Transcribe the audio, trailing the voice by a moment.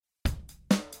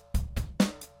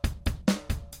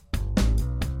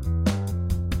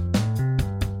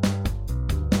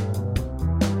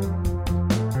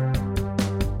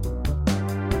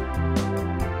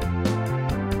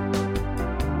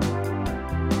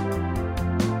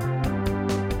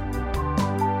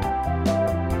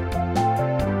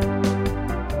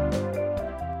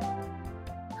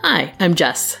I'm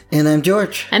Jess. And I'm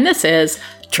George. And this is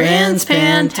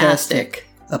Transpantastic,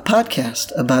 a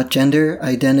podcast about gender,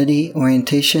 identity,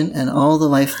 orientation, and all the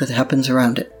life that happens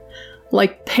around it.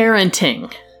 Like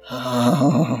parenting.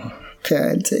 Oh,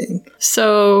 parenting.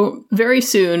 So very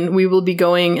soon we will be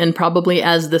going, and probably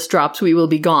as this drops, we will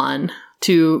be gone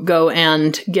to go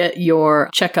and get your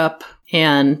checkup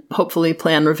and hopefully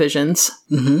plan revisions.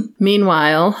 Mm-hmm.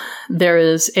 Meanwhile, there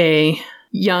is a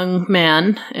young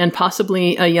man and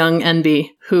possibly a young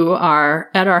NB who are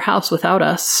at our house without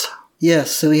us.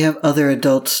 Yes, so we have other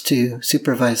adults to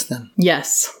supervise them.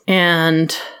 Yes,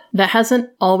 and that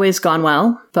hasn't always gone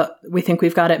well, but we think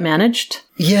we've got it managed.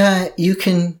 Yeah, you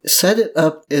can set it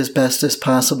up as best as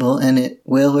possible, and it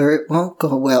will or it won't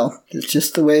go well. It's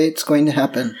just the way it's going to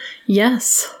happen.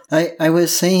 Yes. I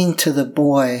was saying to the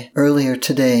boy earlier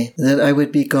today that I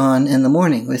would be gone in the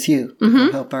morning with you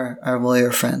to help our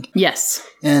lawyer friend. Yes.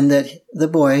 And that the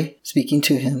boy, speaking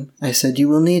to him, I said, you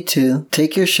will need to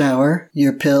take your shower,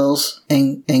 your pills,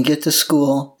 and get to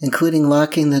school, including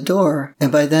locking the door.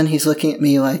 And by then he's looking at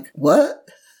me like, what?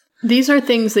 These are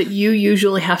things that you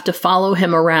usually have to follow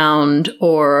him around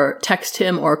or text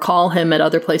him or call him at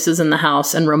other places in the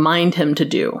house and remind him to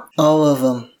do. All of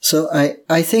them. So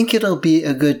I think it'll be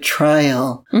a good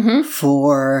trial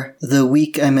for the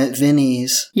week I'm at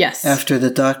Vinny's after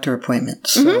the doctor appointment.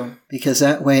 So, because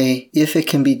that way, if it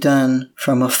can be done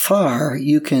from afar,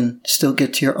 you can still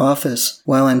get to your office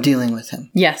while I'm dealing with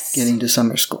him. Yes. Getting to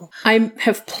summer school. I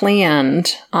have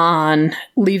planned on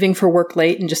leaving for work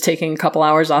late and just taking a couple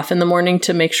hours off in the morning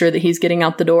to make sure that he's getting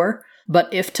out the door.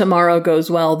 But if tomorrow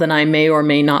goes well, then I may or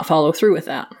may not follow through with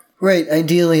that. Right.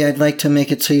 Ideally, I'd like to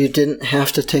make it so you didn't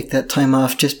have to take that time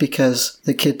off just because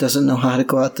the kid doesn't know how to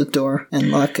go out the door and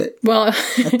lock it. Well, at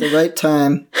the right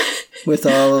time with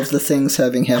all of the things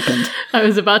having happened. I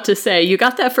was about to say, you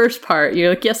got that first part.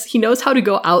 You're like, yes, he knows how to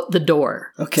go out the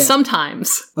door. Okay.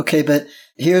 Sometimes. Okay, but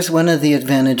here's one of the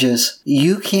advantages.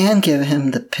 You can give him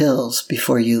the pills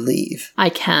before you leave. I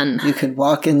can. You could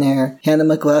walk in there, hand him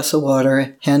a glass of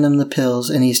water, hand him the pills,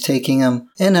 and he's taking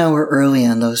them an hour early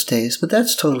on those days, but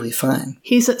that's totally fine.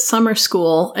 He's at summer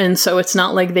school, and so it's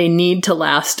not like they need to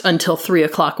last until 3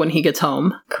 o'clock when he gets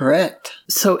home. Correct.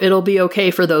 So it'll be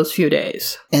okay for those few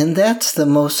days. And that's the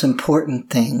most important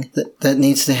thing that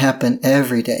needs to happen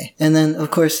every day. And then,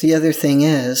 of course, the other thing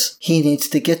is he needs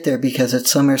to get there because it's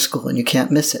summer school and you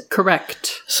can't miss it.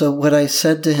 Correct. So what I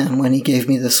said to him when he gave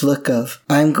me this look of,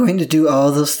 I'm going to do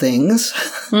all those things.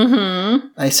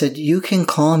 I said, you can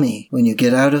call me when you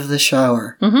get out of the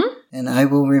shower and I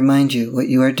will remind you what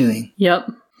you are doing. Yep.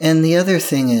 And the other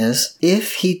thing is,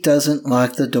 if he doesn't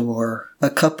lock the door, a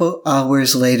couple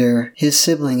hours later, his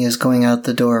sibling is going out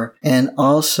the door and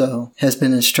also has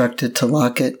been instructed to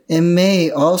lock it and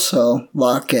may also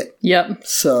lock it. Yep.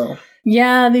 So.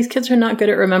 Yeah, these kids are not good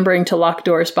at remembering to lock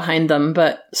doors behind them,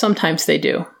 but sometimes they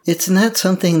do. It's not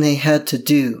something they had to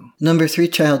do. Number 3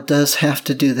 child does have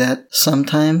to do that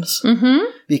sometimes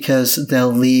because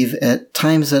they'll leave at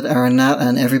times that are not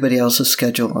on everybody else's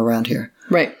schedule around here.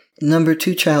 Right. Number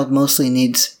 2 child mostly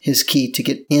needs his key to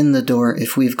get in the door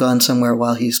if we've gone somewhere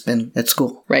while he's been at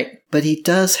school. Right. But he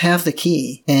does have the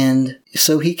key, and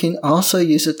so he can also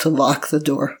use it to lock the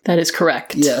door. That is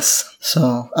correct. Yes.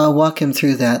 So I'll walk him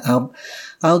through that.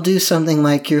 I'll do something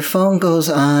like your phone goes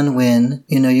on when,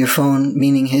 your phone,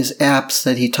 meaning his apps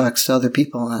that he talks to other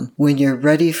people on, when you're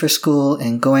ready for school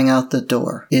and going out the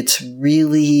door. It's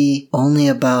really only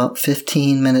about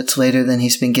 15 minutes later than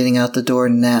he's been getting out the door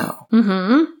now.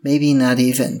 Maybe not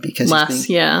even because less,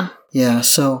 yeah. Yeah,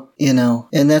 so,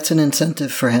 and that's an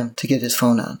incentive for him to get his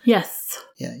phone on. Yes.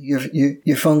 Yeah,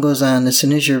 your phone goes on as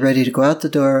soon as you're ready to go out the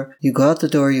door. You go out the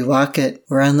door, you lock it,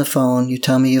 we're on the phone, you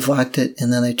tell me you've locked it,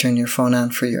 and then I turn your phone on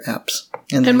for your apps.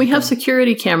 And we have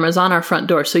security cameras on our front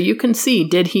door, so you can see,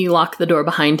 did he lock the door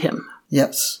behind him?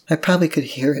 Yes, I probably could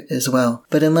hear it as well.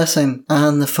 But unless I'm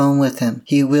on the phone with him,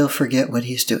 he will forget what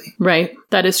he's doing. Right.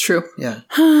 That is true. Yeah.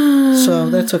 So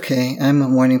that's okay. I'm a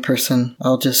morning person.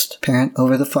 I'll just parent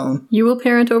over the phone. You will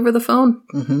parent over the phone?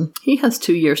 Mm-hmm. He has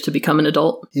 2 years to become an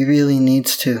adult. He really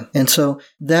needs to. And so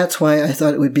that's why I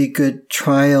thought it would be a good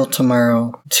trial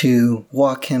tomorrow to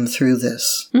walk him through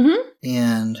this.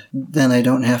 And then I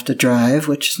don't have to drive,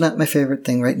 which is not my favorite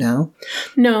thing right now.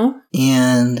 No.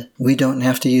 And we don't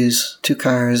have to use 2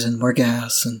 cars and more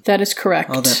gas and that is correct.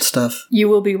 All that stuff. You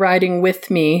will be riding with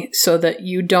me so that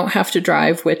you don't have to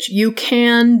drive, which you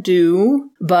can do,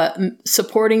 but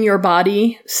supporting your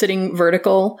body, sitting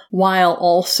vertical, while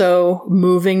also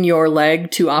moving your leg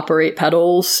to operate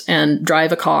pedals and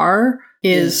drive a car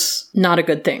is not a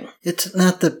good thing. It's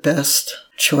not the best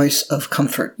choice of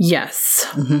comfort. Yes.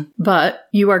 Mm-hmm. But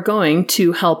you are going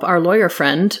to help our lawyer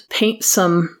friend paint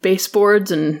some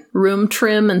baseboards and room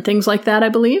trim and things like that, I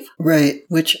believe. Right,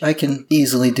 which I can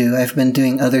easily do. I've been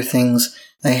doing other things.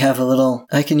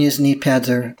 I can use knee pads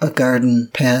or a garden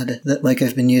pad that like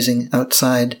I've been using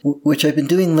outside, which I've been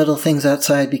doing little things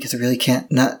outside because I really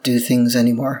can't not do things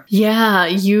anymore. Yeah,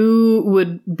 you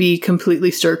would be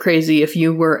completely stir crazy if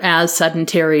you were as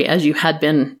sedentary as you had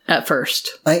been at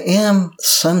first. I am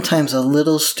sometimes a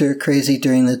little stir crazy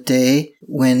during the day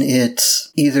when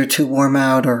it's either too warm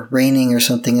out or raining or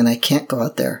something and I can't go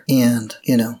out there and,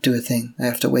 do a thing. I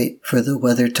have to wait for the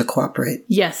weather to cooperate.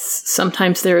 Yes,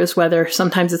 sometimes there is weather.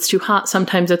 Sometimes it's too hot.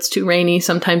 Sometimes it's too rainy.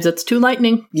 Sometimes it's too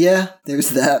lightning. Yeah, there's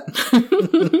that.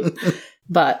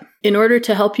 But in order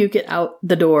to help you get out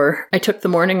the door, I took the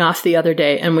morning off the other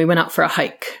day and we went out for a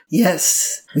hike.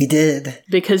 Yes, we did.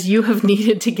 Because you have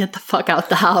needed to get the fuck out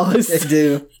the house. I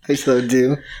do. I so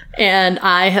do. And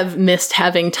I have missed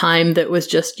having time that was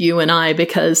just you and I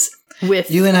because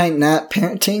with... You and I not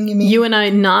parenting, you mean? You and I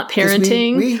not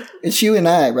parenting. It's you and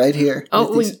I right here.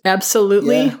 Oh,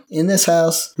 absolutely. Yeah, in this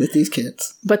house with these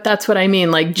kids. But that's what I mean,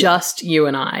 like just you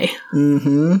and I.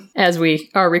 Mm-hmm. As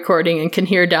we are recording and can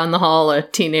hear down the hall a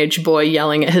teenage boy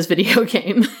yelling at his video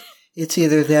game. It's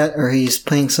either that or he's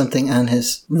playing something on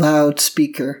his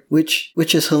loudspeaker, which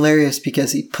is hilarious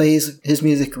because he plays his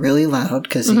music really loud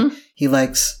because he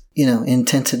likes...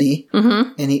 intensity.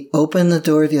 Mm-hmm. And he opened the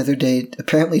door the other day,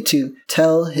 apparently to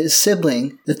tell his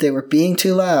sibling that they were being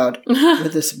too loud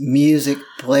with this music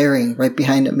blaring right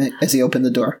behind him as he opened the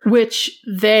door. Which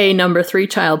number 3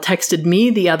 child, texted me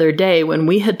the other day when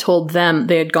we had told them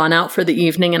they had gone out for the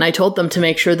evening, and I told them to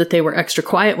make sure that they were extra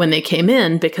quiet when they came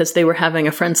in because they were having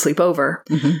a friend sleep over.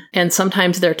 Mm-hmm. And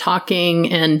sometimes they're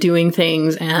talking and doing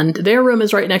things, and their room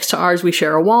is right next to ours. We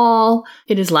share a wall.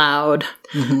 It is loud.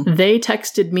 Mm-hmm. They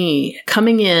texted me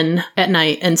coming in at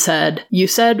night and said, "You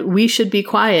said we should be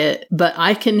quiet, but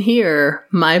I can hear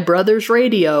my brother's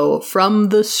radio from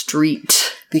the street."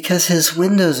 Because his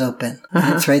window's open.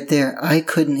 Uh-huh. It's right there. I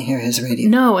couldn't hear his radio.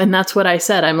 No, and that's what I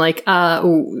said. I'm like,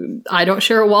 I don't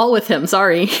share a wall with him.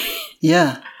 Sorry.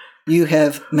 Yeah. You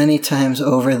have many times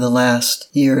over the last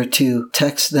year or two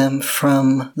text them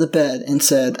from the bed and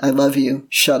said, "I love you,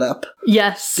 shut up."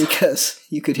 Yes. Because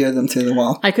you could hear them through the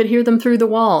wall. I could hear them through the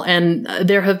wall. And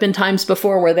there have been times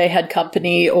before where they had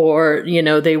company or,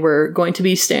 they were going to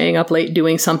be staying up late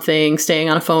doing something, staying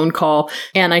on a phone call.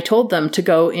 And I told them to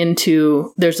go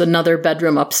there's another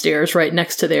bedroom upstairs right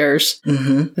next to theirs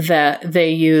that they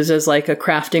use as like a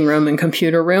crafting room and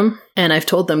computer room. And I've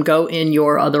told them, go in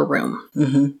your other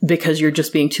room because you're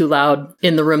just being too loud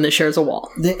in the room that shares a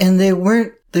wall.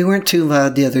 They weren't too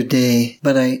loud the other day,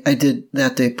 but I did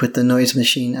that day put the noise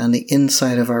machine on the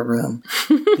inside of our room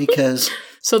because...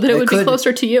 So that it would be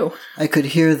closer to you. I could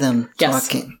hear them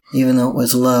talking, even though it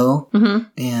was low,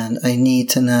 and I need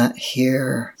to not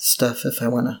hear stuff if I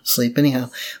want to sleep. Anyhow,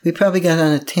 we probably got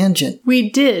on a tangent. We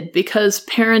did, because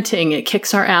parenting, it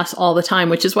kicks our ass all the time,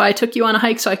 which is why I took you on a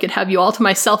hike so I could have you all to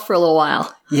myself for a little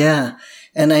while. Yeah.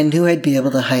 And I knew I'd be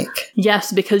able to hike.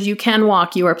 Yes, because you can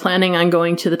walk. You are planning on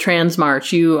going to the Trans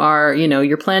March. You are,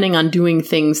 you're planning on doing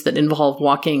things that involve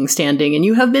walking, standing, and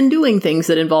you have been doing things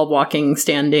that involve walking,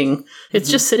 standing.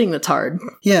 It's just sitting that's hard.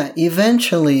 Yeah,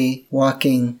 eventually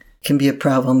walking can be a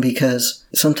problem because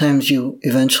sometimes you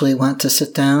eventually want to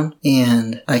sit down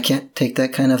and I can't take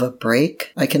that kind of a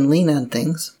break. I can lean on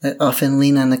things. I often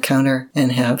lean on the counter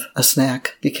and have a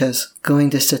snack because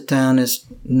going to sit down is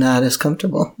not as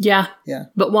comfortable. Yeah. Yeah.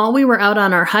 But while we were out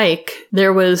on our hike,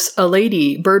 there was a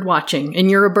lady bird watching, and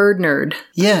you're a bird nerd.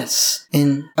 Yes.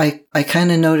 And I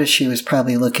kind of noticed she was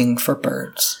probably looking for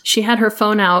birds. She had her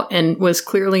phone out and was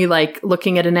clearly like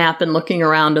looking at an app and looking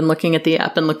around and looking at the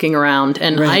app and looking around.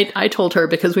 And right. I told her,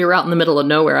 because we were out in the middle of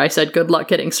nowhere, I said, good luck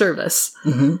getting service.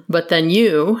 Mm-hmm. But then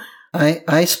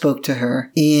I spoke to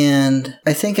her, and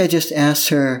I think I just asked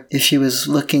her if she was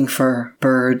looking for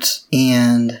birds,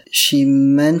 and she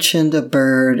mentioned a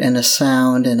bird and a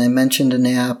sound, and I mentioned an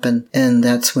app, and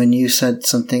that's when you said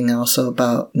something also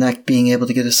about not being able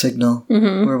to get a signal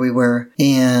where we were,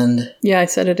 and... Yeah, I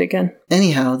said it again.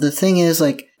 Anyhow, the thing is,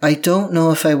 I don't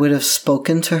know if I would have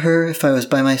spoken to her if I was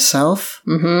by myself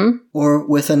or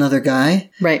with another guy.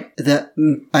 Right. That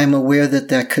I'm aware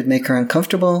that could make her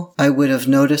uncomfortable. I would have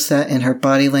noticed that in her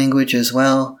body language as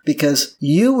well. Because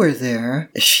you were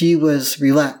there, she was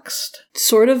relaxed.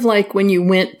 Sort of like when you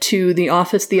went to the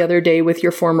office the other day with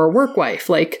your former work wife.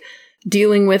 Like,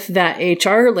 dealing with that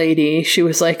HR lady, she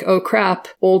was like, oh crap,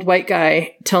 old white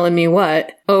guy telling me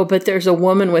what? Oh, but there's a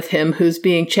woman with him who's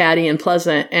being chatty and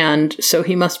pleasant, and so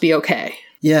he must be okay.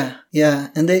 Yeah, yeah.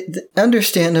 And they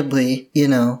understandably,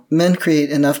 men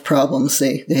create enough problems.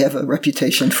 They have a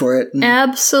reputation for it.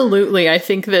 Absolutely. I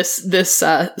think this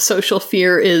social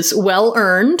fear is well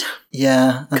earned.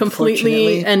 Yeah,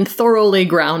 completely and thoroughly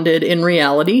grounded in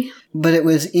reality. But it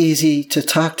was easy to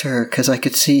talk to her because I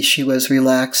could see she was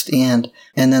relaxed, and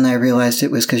then I realized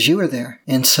it was because you were there.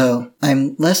 And so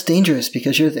I'm less dangerous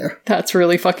because you're there. That's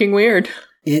really fucking weird.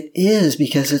 It is,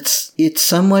 because it's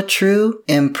somewhat true,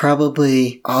 and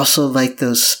probably also like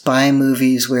those spy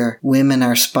movies where women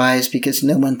are spies because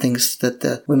no one thinks that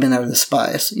the women are the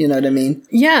spies. You know what I mean?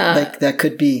 Yeah. Like that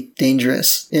could be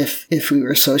dangerous if we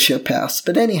were sociopaths.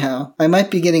 But anyhow, I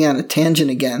might be getting on a tangent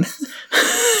again.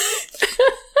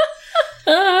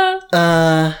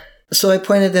 So I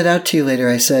pointed that out to you later.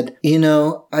 I said,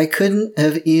 I couldn't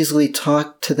have easily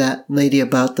talked to that lady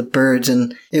about the birds,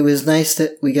 and it was nice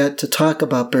that we got to talk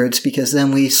about birds because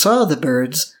then we saw the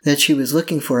birds that she was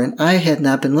looking for, and I had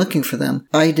not been looking for them.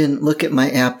 I didn't look at my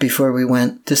app before we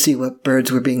went to see what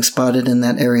birds were being spotted in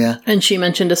that area. And she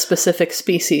mentioned a specific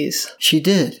species. She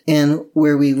did. And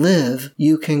where we live,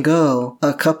 you can go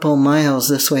a couple miles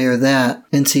this way or that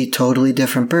and see totally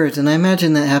different birds. And I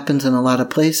imagine that happens in a lot of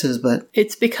places, but...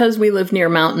 It's because we live near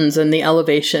mountains and the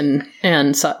elevation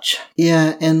and such.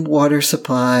 Yeah, and water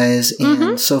supplies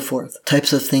and so forth.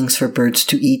 Types of things for birds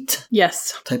to eat.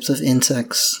 Yes. Types of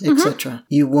insects, etc.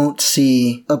 You won't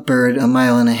see a bird a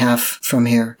mile and a half from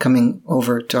here coming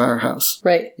over to our house.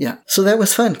 Right. Yeah. So that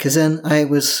was fun because then I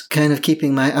was kind of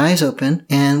keeping my eyes open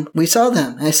and we saw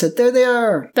them. I said, there they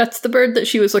are. That's the bird that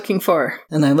she was looking for.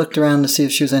 And I looked around to see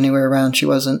if she was anywhere around. She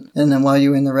wasn't. And then while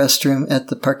you were in the restroom at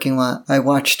the parking lot, I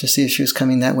watched to see if she was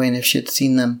coming that way and if she had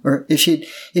seen them. Or if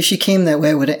she came that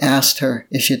way, I would have asked her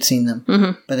if she had seen them.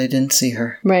 But I didn't see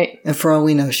her. Right. And for all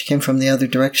we know, she came from the other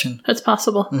direction. That's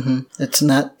possible. It's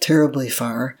not terribly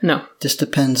far. No. Just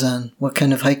depends on what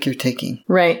kind of hike you're taking.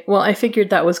 Right. Well, I figured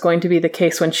that was going to be the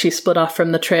case when she split off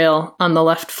from the trail on the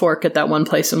left fork at that one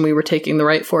place and we were taking the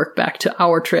right fork back to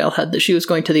our trailhead, that she was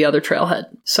going to the other trailhead.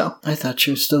 So I thought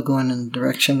she was still going in the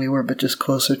direction we were, but just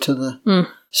closer to the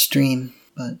stream.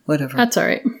 But whatever. That's all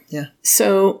right. Yeah.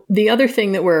 So the other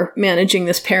thing that we're managing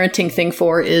this parenting thing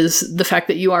for is the fact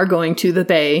that you are going to the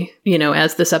Bay.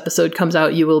 As this episode comes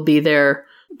out, you will be there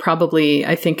probably,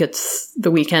 I think it's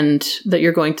the weekend that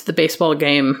you're going to the baseball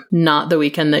game, not the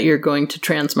weekend that you're going to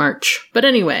Transmarch. But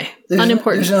anyway,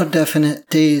 unimportant. There's no definite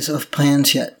days of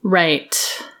plans yet.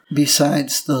 Right.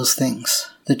 Besides those things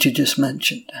that you just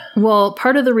mentioned. Well,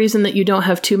 part of the reason that you don't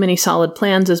have too many solid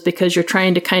plans is because you're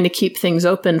trying to kind of keep things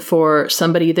open for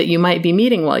somebody that you might be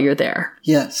meeting while you're there.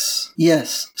 Yes.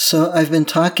 So I've been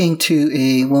talking to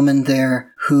a woman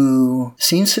there who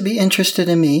seems to be interested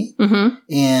in me,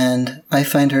 and I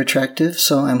find her attractive,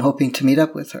 so I'm hoping to meet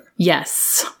up with her.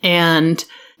 Yes. And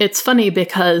it's funny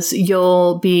because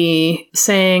you'll be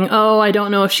saying, oh, I don't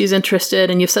know if she's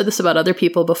interested. And you've said this about other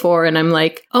people before. And I'm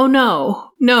like, oh,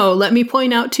 no, let me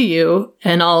point out to you.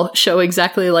 And I'll show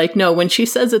exactly no, when she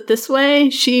says it this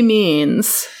way, she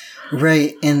means.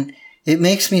 Right. And it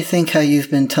makes me think how you've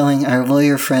been telling our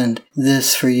lawyer friend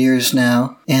this for years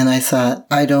now. And I thought,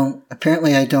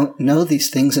 apparently I don't know these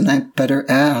things and I better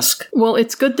ask. Well,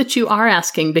 it's good that you are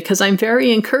asking because I'm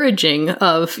very encouraging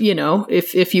of,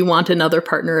 if you want another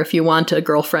partner, if you want a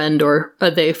girlfriend or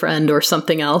a they friend or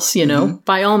something else,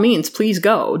 by all means, please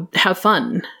go. Have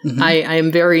fun. I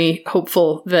am very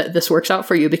hopeful that this works out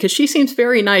for you because she seems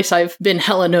very nice. I've been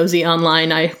hella nosy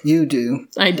online. You do.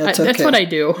 That's what I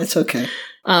do. It's okay.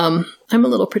 I'm a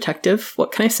little protective.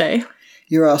 What can I say?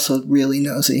 You're also really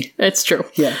nosy. It's true.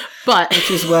 Yeah. But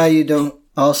which is why you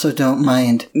don't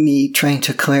mind me trying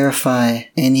to clarify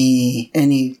any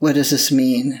what does this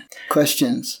mean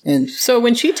questions. And so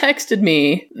when she texted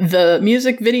me the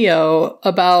music video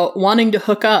about wanting to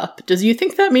hook up, does you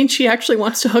think that means she actually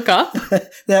wants to hook up?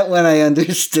 That one I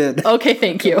understood. Okay,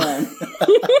 thank you.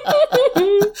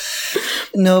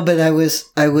 No, but I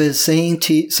was saying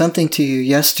something to you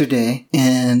yesterday,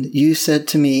 and you said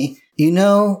to me,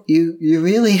 you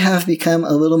really have become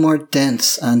a little more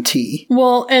dense on tea.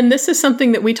 Well, and this is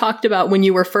something that we talked about when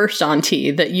you were first on tea,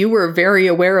 that you were very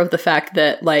aware of the fact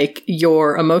that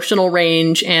your emotional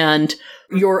range and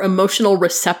your emotional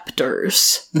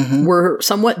receptors were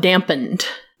somewhat dampened.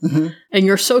 And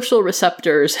your social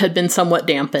receptors had been somewhat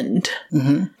dampened.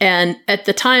 And at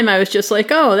the time I was just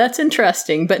like, oh, that's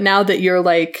interesting. But now that you're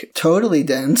totally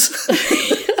dense.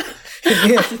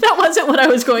 That wasn't what I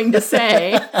was going to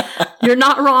say. You're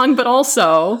not wrong, but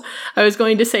also I was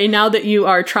going to say now that you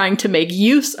are trying to make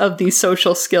use of these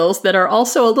social skills that are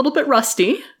also a little bit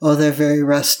rusty. Oh, they're very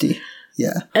rusty.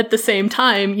 Yeah. At the same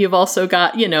time, you've also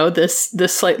got,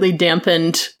 this slightly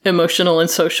dampened emotional and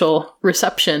social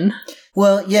reception.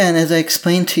 Well, yeah, and as I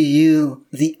explained to you,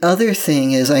 the other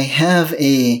thing is I have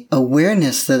a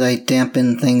awareness that I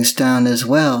dampen things down as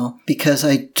well, because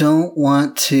I don't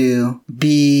want to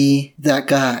be that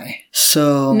guy.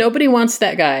 So nobody wants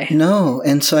that guy. No,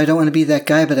 and so I don't want to be that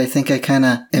guy, but I think I kind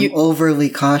of am overly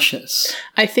cautious.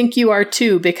 I think you are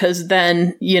too, because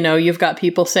then, you've got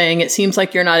people saying, it seems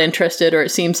like you're not interested, or it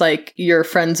seems like you're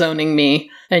friend zoning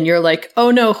me. And you're like,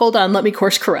 oh no, hold on, let me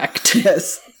course correct.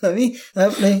 Yes. Let me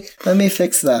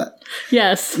fix that.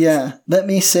 Yes. Yeah. Let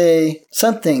me say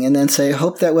something and then say,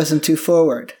 hope that wasn't too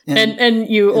forward. And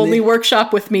you only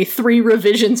workshop with me 3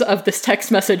 revisions of this text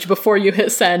message before you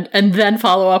hit send, and then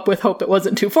follow up with hope it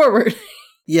wasn't too forward.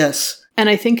 Yes. And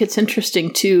I think it's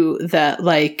interesting too that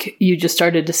you just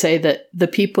started to say that the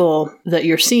people that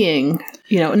you're seeing,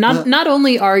 not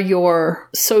only are your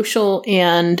social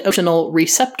and emotional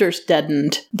receptors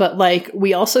deadened, but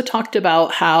we also talked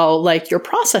about how your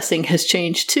processing has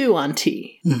changed too on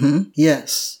T. Mm-hmm.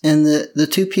 Yes. And the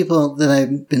 2 people that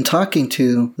I've been talking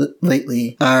to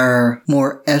lately are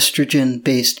more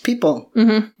estrogen-based people.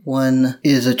 Mm-hmm. One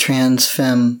is a trans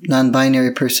femme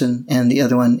non-binary person, and the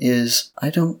other one is,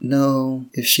 I don't know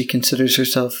if she considers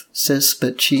herself cis,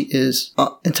 but she is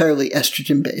entirely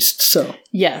estrogen-based. So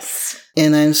yes.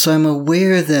 And I'm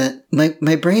aware that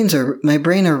my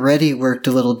brain already worked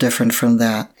a little different from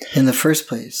that in the first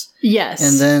place. Yes.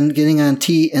 And then getting on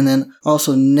T, and then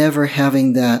also never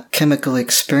having that chemical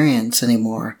experience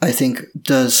anymore, I think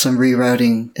does some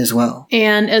rerouting as well.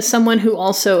 And as someone who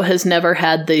also has never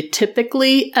had the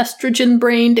typically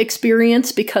estrogen-brained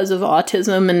experience because of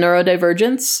autism and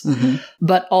neurodivergence, mm-hmm.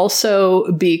 but also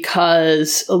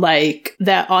because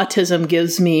that autism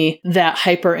gives me that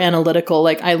hyper-analytical,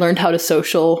 I learned how to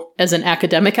social as an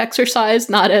academic exercise,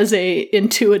 not as a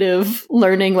intuitive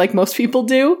learning like most people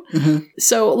do. Mm-hmm.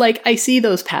 So I see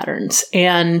those patterns,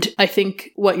 and I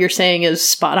think what you're saying is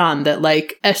spot on, that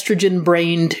estrogen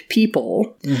brained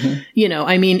people, mm-hmm.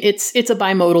 It's a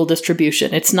bimodal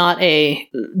distribution. It's not a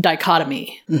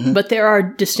dichotomy, mm-hmm. but there are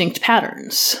distinct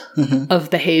patterns mm-hmm. of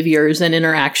behaviors and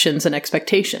interactions and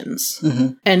expectations.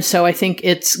 Mm-hmm. And so I think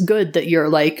it's good that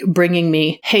you're bringing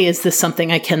me, hey, is this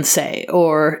something I can say?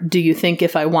 Or do you think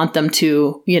if I want them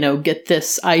to, get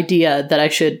this idea that I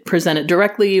should present it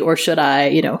directly, or should I,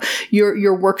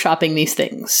 you're workshopping these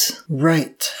things.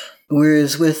 Right.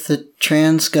 Whereas with the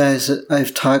trans guys that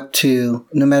I've talked to,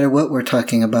 no matter what we're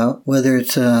talking about, whether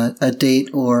it's a date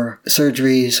or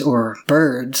surgeries or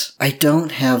birds, I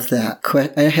don't have that.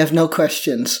 I have no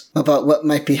questions about what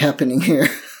might be happening here.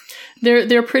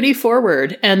 They're pretty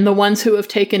forward, and the ones who have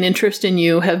taken interest in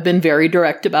you have been very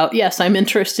direct about, yes, I'm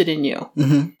interested in you.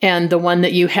 Mm-hmm. And the one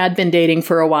that you had been dating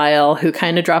for a while, who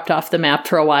kind of dropped off the map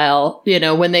for a while,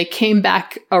 when they came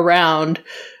back around,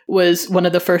 was one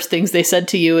of the first things they said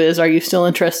to you is, are you still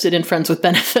interested in friends with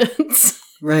benefits?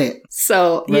 Right.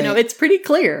 So, right. It's pretty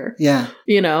clear. Yeah.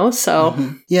 So.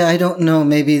 Mm-hmm. Yeah, I don't know.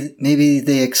 Maybe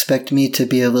they expect me to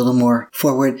be a little more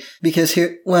forward, because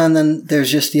and then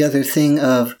there's just the other thing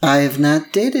of, I've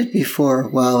not dated before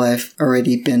while I've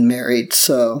already been married,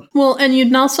 so. Well, and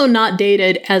you'd also not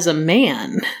dated as a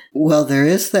man. Well, there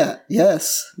is that.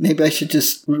 Yes. Maybe I should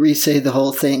just re-say the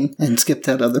whole thing and skip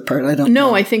that other part. I don't know.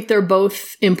 No, I think they're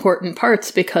both important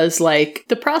parts, because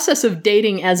the process of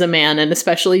dating as a man, and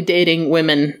especially dating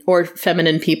women or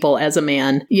feminine people as a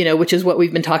man, which is what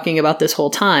we've been talking about this whole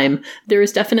time, there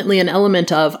is definitely an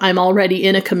element of, I'm already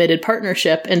in a committed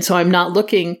partnership, and so I'm not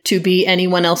looking to be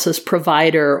anyone else's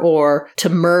provider or to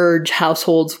merge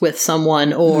households with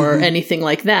someone or mm-hmm. anything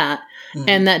like that. Mm-hmm.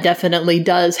 And that definitely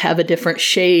does have a different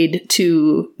shade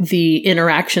to the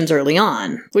interactions early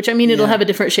on, which it'll have a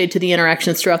different shade to the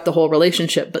interactions throughout the whole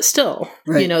relationship. But still,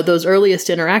 right. Those earliest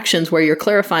interactions where you're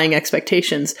clarifying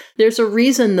expectations, there's a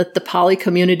reason that the poly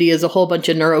community is a whole bunch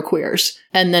of neuroqueers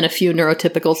and then a few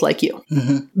neurotypicals like you,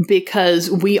 mm-hmm. because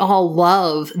we all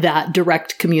love that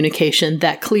direct communication,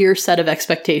 that clear set of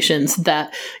expectations,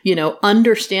 that,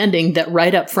 understanding that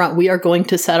right up front, we are going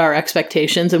to set our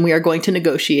expectations and we are going to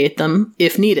negotiate them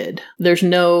if needed. There's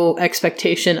no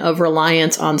expectation of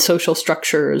reliance on social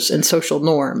structures and social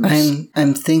norms.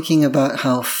 I'm thinking about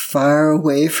how far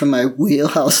away from my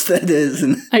wheelhouse that is,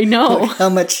 and I know how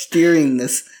much steering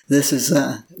this is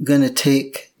going to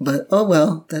take. But, oh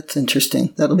well, that's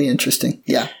interesting. That'll be interesting.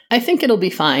 Yeah. I think it'll be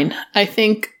fine. I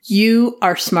think you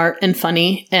are smart and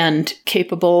funny and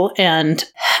capable and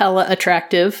hella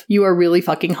attractive. You are really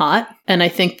fucking hot. And I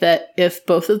think that if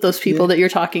both of those people that you're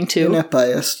talking to... You're not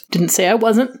biased. Didn't say I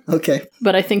wasn't. Okay.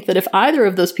 But I think that if either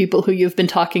of those people who you've been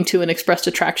talking to and expressed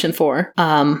attraction for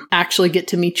actually get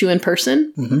to meet you in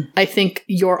person, I think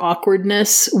your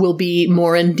awkwardness will be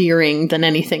more endearing than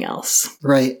anything else.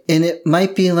 Right. And it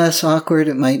might be less awkward.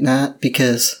 It might not,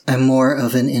 because I'm more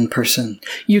of an in-person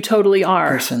You totally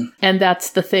are. person. And that's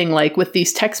the thing, like with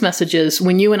these text messages,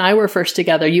 when you and I were first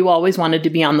together, you always wanted to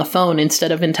be on the phone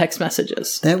instead of in text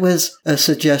messages. That was a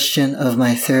suggestion of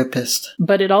my therapist.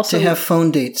 But it also... To have phone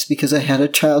dates, because I had a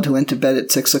child who went to bed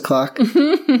at 6 o'clock.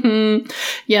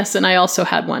 Yes, and I also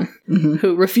had one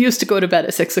who refused to go to bed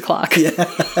at 6 o'clock. Yeah,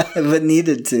 but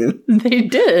needed to. They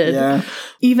did. Yeah.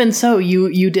 Even so,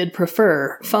 you did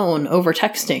prefer phone over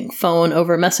texting, phone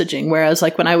over messaging. Whereas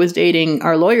like when I was dating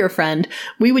our lawyer friend,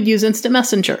 we would use instant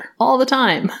messenger all the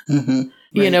time. Right.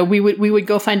 You know, we would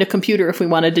go find a computer if we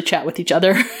wanted to chat with each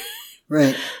other.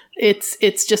 Right.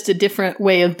 It's just a different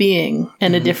way of being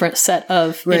and a different set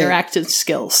of interactive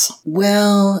skills.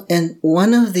 Well, and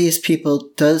one of these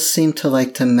people does seem to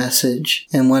like to message,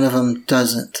 and one of them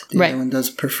doesn't. The other one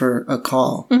does prefer a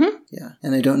call. Yeah.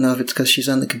 And I don't know if it's because she's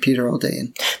on the computer all day.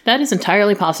 And that is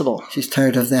entirely possible. she's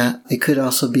tired of that. It could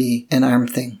also be an arm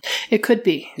thing. It could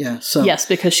be. Yeah. So yes,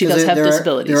 because she does have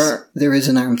disabilities. There is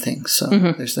an arm thing. So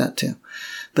there's that too.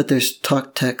 But there's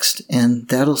talk text, and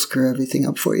that'll screw everything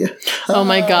up for you. Oh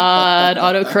my God.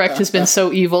 Autocorrect has been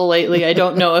so evil lately. I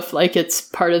don't know if like it's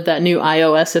part of that new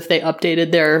iOS, if they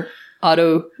updated their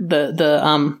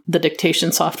the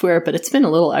dictation software, but it's been a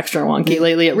little extra wonky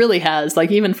lately. It really has, like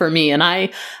even for me. And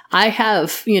I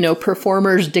have,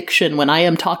 performer's diction. When I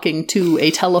am talking to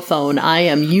a telephone, I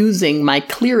am using my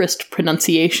clearest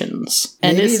pronunciations,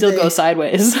 and it still goes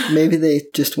sideways. Maybe they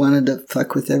just wanted to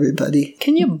fuck with everybody.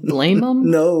 Can you blame them?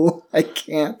 No, I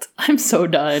can't. I'm so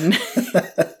done.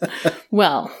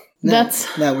 Well, now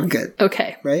we're good.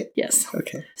 Okay. Right? Yes.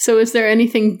 Okay. So is there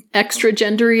anything extra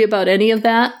gendery about any of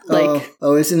that?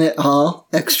 Oh, isn't it all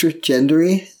extra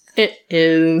gendery? It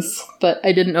is, but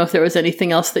I didn't know if there was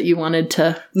anything else that you wanted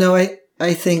to... No,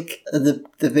 I think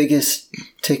the biggest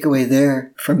takeaway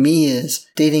there for me is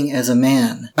dating as a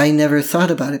man. I never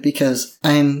thought about it because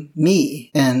I'm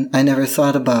me, and I never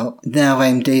thought about now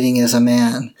I'm dating as a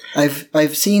man.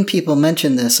 I've seen people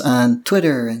mention this on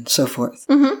Twitter and so forth.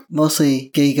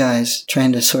 Mostly gay guys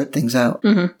trying to sort things out.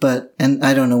 And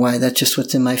I don't know why, that's just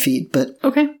what's in my feed. But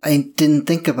okay. I didn't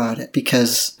think about it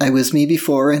because I was me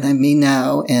before and I'm me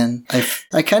now, and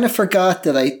I kind of forgot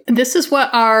that This is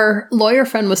what our lawyer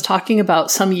friend was talking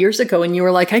about some years ago, and you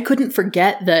were like, I couldn't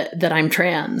forget that I'm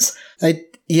trans.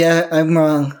 I'm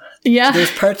wrong. Yeah.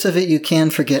 There's parts of it you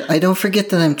can forget. I don't forget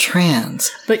that I'm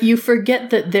trans. But you forget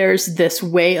that there's this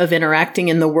way of interacting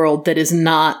in the world that is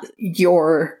not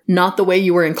the way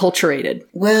you were enculturated.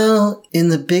 Well, in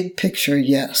the big picture,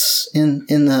 yes. In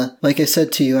the, like I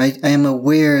said to you, I am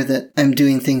aware that I'm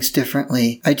doing things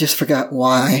differently. I just forgot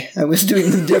why I was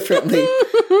doing them differently.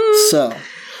 So...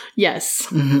 Yes.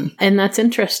 And that's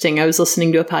interesting. I was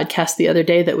listening to a podcast the other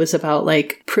day that was about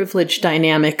like privilege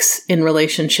dynamics in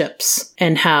relationships,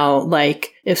 and how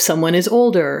like if someone is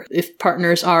older, if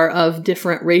partners are of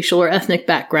different racial or ethnic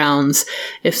backgrounds,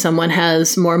 if someone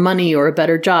has more money or a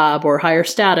better job or higher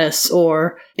status,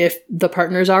 or if the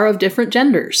partners are of different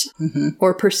genders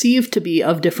or perceived to be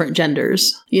of different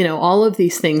genders, all of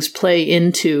these things play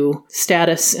into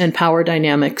status and power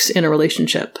dynamics in a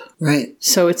relationship. Right.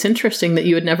 So it's interesting that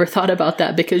you had never thought about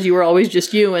that because you were always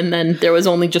just you, and then there was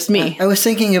only just me. I was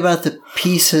thinking about the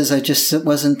pieces. I just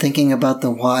wasn't thinking about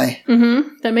the why.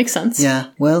 That makes sense. Yeah.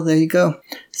 Well, there you go.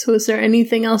 So is there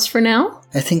anything else for now?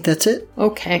 I think that's it.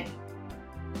 Okay.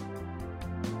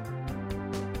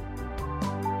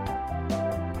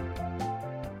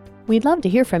 We'd love to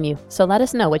hear from you, so let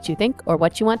us know what you think or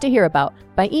what you want to hear about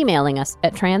by emailing us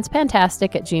at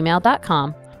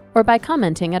transpantastic@gmail.com or by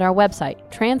commenting at our website,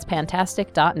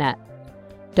 transpantastic.net.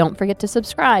 Don't forget to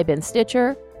subscribe in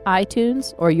Stitcher,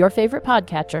 iTunes, or your favorite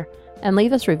podcatcher, and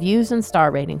leave us reviews and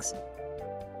star ratings.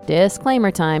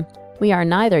 Disclaimer time. We are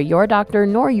neither your doctor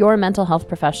nor your mental health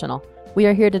professional. We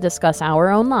are here to discuss our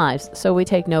own lives, so we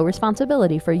take no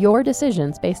responsibility for your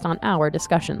decisions based on our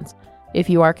discussions. If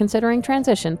you are considering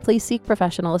transition, please seek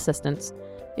professional assistance.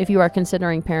 If you are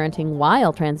considering parenting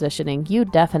while transitioning, you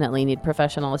definitely need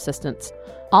professional assistance.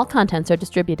 All contents are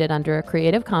distributed under a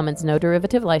Creative Commons no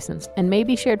derivative license and may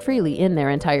be shared freely in their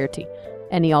entirety.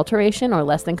 Any alteration or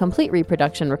less than complete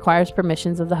reproduction requires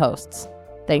permissions of the hosts.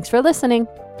 Thanks for listening.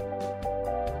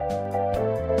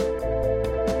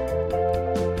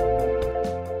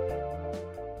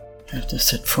 to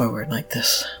sit forward like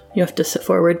this. You have to sit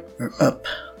forward. Or up.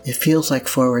 It feels like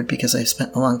forward because I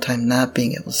spent a long time not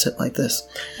being able to sit like this.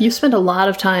 You spend a lot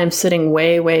of time sitting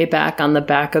way, way back on the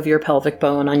back of your pelvic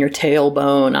bone, on your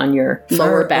tailbone, on your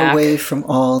lower back. Away from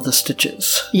all the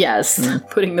stitches. Yes.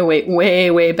 Putting the weight way,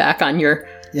 way back on your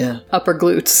upper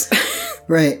glutes.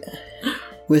 Right.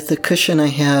 With the cushion I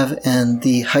have and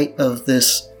the height of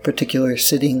this particular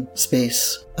sitting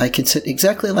space, I can sit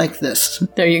exactly like this.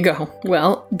 There you go.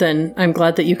 Well, then I'm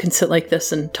glad that you can sit like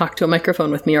this and talk to a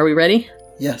microphone with me. Are we ready?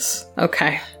 Yes.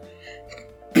 Okay.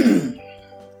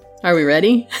 Are we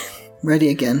ready? Ready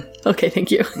again. Okay,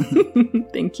 thank you.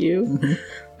 Thank you. Mm-hmm.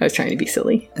 I was trying to be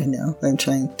silly. I know. I'm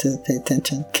trying to pay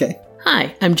attention. Okay.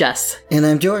 Hi, I'm Jess. And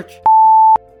I'm George.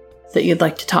 That you'd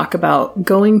like to talk about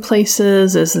going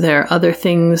places? Is there other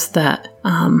things that...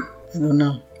 I don't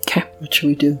know. Okay. What should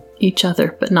we do? Each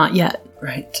other, but not yet.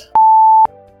 Right.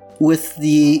 With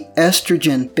the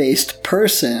estrogen-based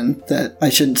person, that I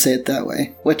shouldn't say it that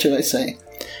way. What should I say?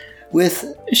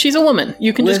 She's a woman.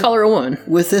 You can just call her a woman.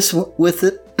 Well,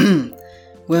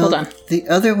 hold on. The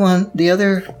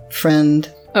other friend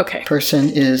person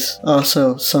is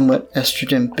also somewhat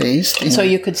estrogen-based. So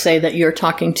you could say that you're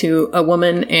talking to a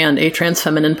woman and a trans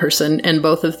feminine person, and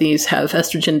both of these have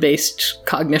estrogen-based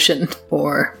cognition,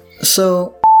 or...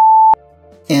 So...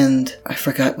 And I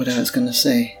forgot what I was going to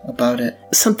say about it.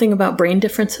 Something about brain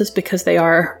differences because they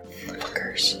are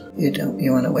boogers.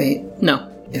 You want to wait? No.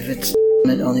 If it's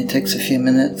it only takes a few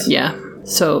minutes. Yeah.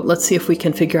 So let's see if we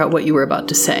can figure out what you were about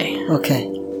to say. Okay.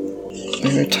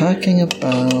 We were talking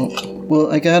about...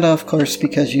 Well, I got off course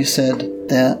because you said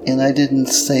that, and I didn't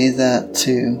say that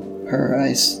to her.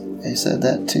 I said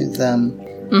that to them.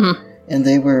 Mm-hmm. And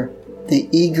they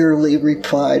eagerly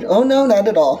replied, "Oh, no, not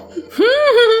at all."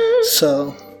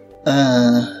 So,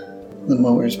 the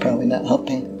mower is probably not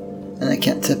helping, and I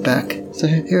can't sit back. So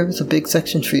here was a big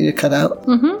section for you to cut out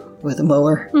with a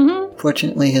mower. Mm-hmm.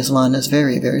 Fortunately, his lawn is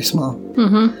very, very small.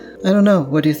 Mm-hmm. I don't know.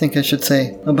 What do you think I should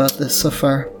say about this so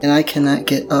far? And I cannot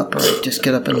get up or just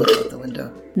get up and look out the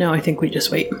window. No, I think we just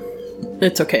wait.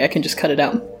 It's okay. I can just cut it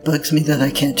out. Bugs me that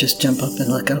I can't just jump up and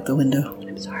look out the window.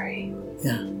 I'm sorry.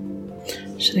 Yeah.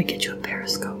 Should I get you a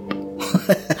periscope?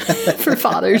 For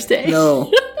Father's Day?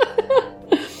 No.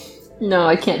 No,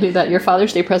 I can't do that. Your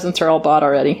Father's Day presents are all bought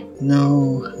already.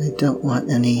 No, I don't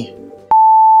want any.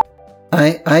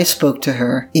 I spoke to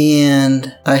her,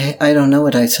 and I don't know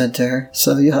what I said to her,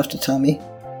 so you'll have to tell me.